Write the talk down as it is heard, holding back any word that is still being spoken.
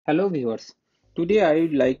Hello viewers, today I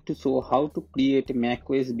would like to show how to create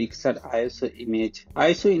macOS Big Sur ISO image.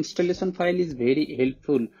 ISO installation file is very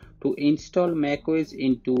helpful to install macOS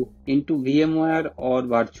into VMware or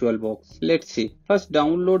VirtualBox. Let's see. First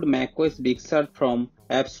download macOS Big Sur from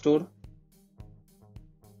App Store.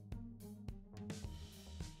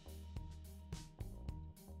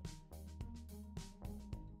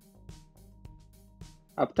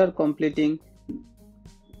 After completing,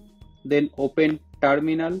 then open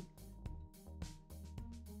terminal.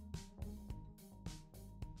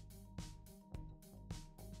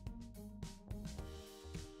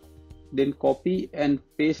 Then copy and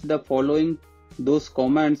paste the following those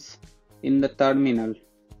commands in the terminal.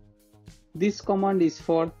 This command is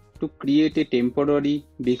to create a temporary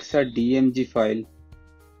BigSur.dmg file.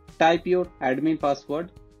 Type your admin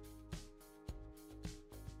password.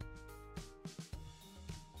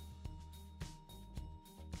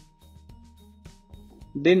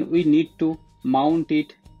 Then we need to mount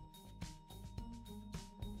it.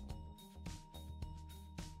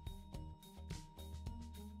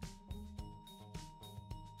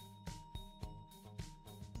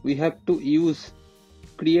 We have to use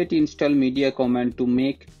createinstallmedia command to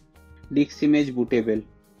make disk image bootable.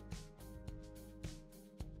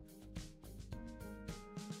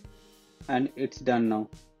 And it's done now.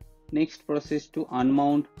 Next process to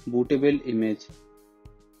unmount bootable image.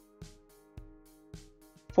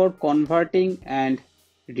 For converting and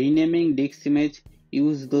renaming disk image,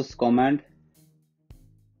 use those commands.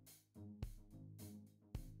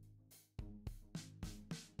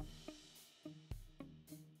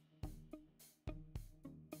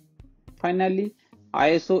 Finally,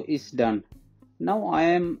 ISO is done. Now I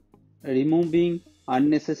am removing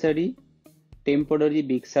unnecessary temporary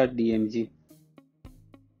BigSur.dmg.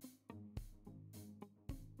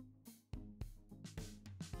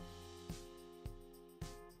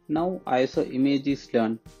 Now ISO image is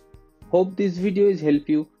done. Hope this video is help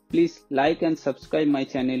you. Please like and subscribe my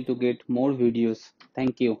channel to get more videos.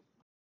 Thank you.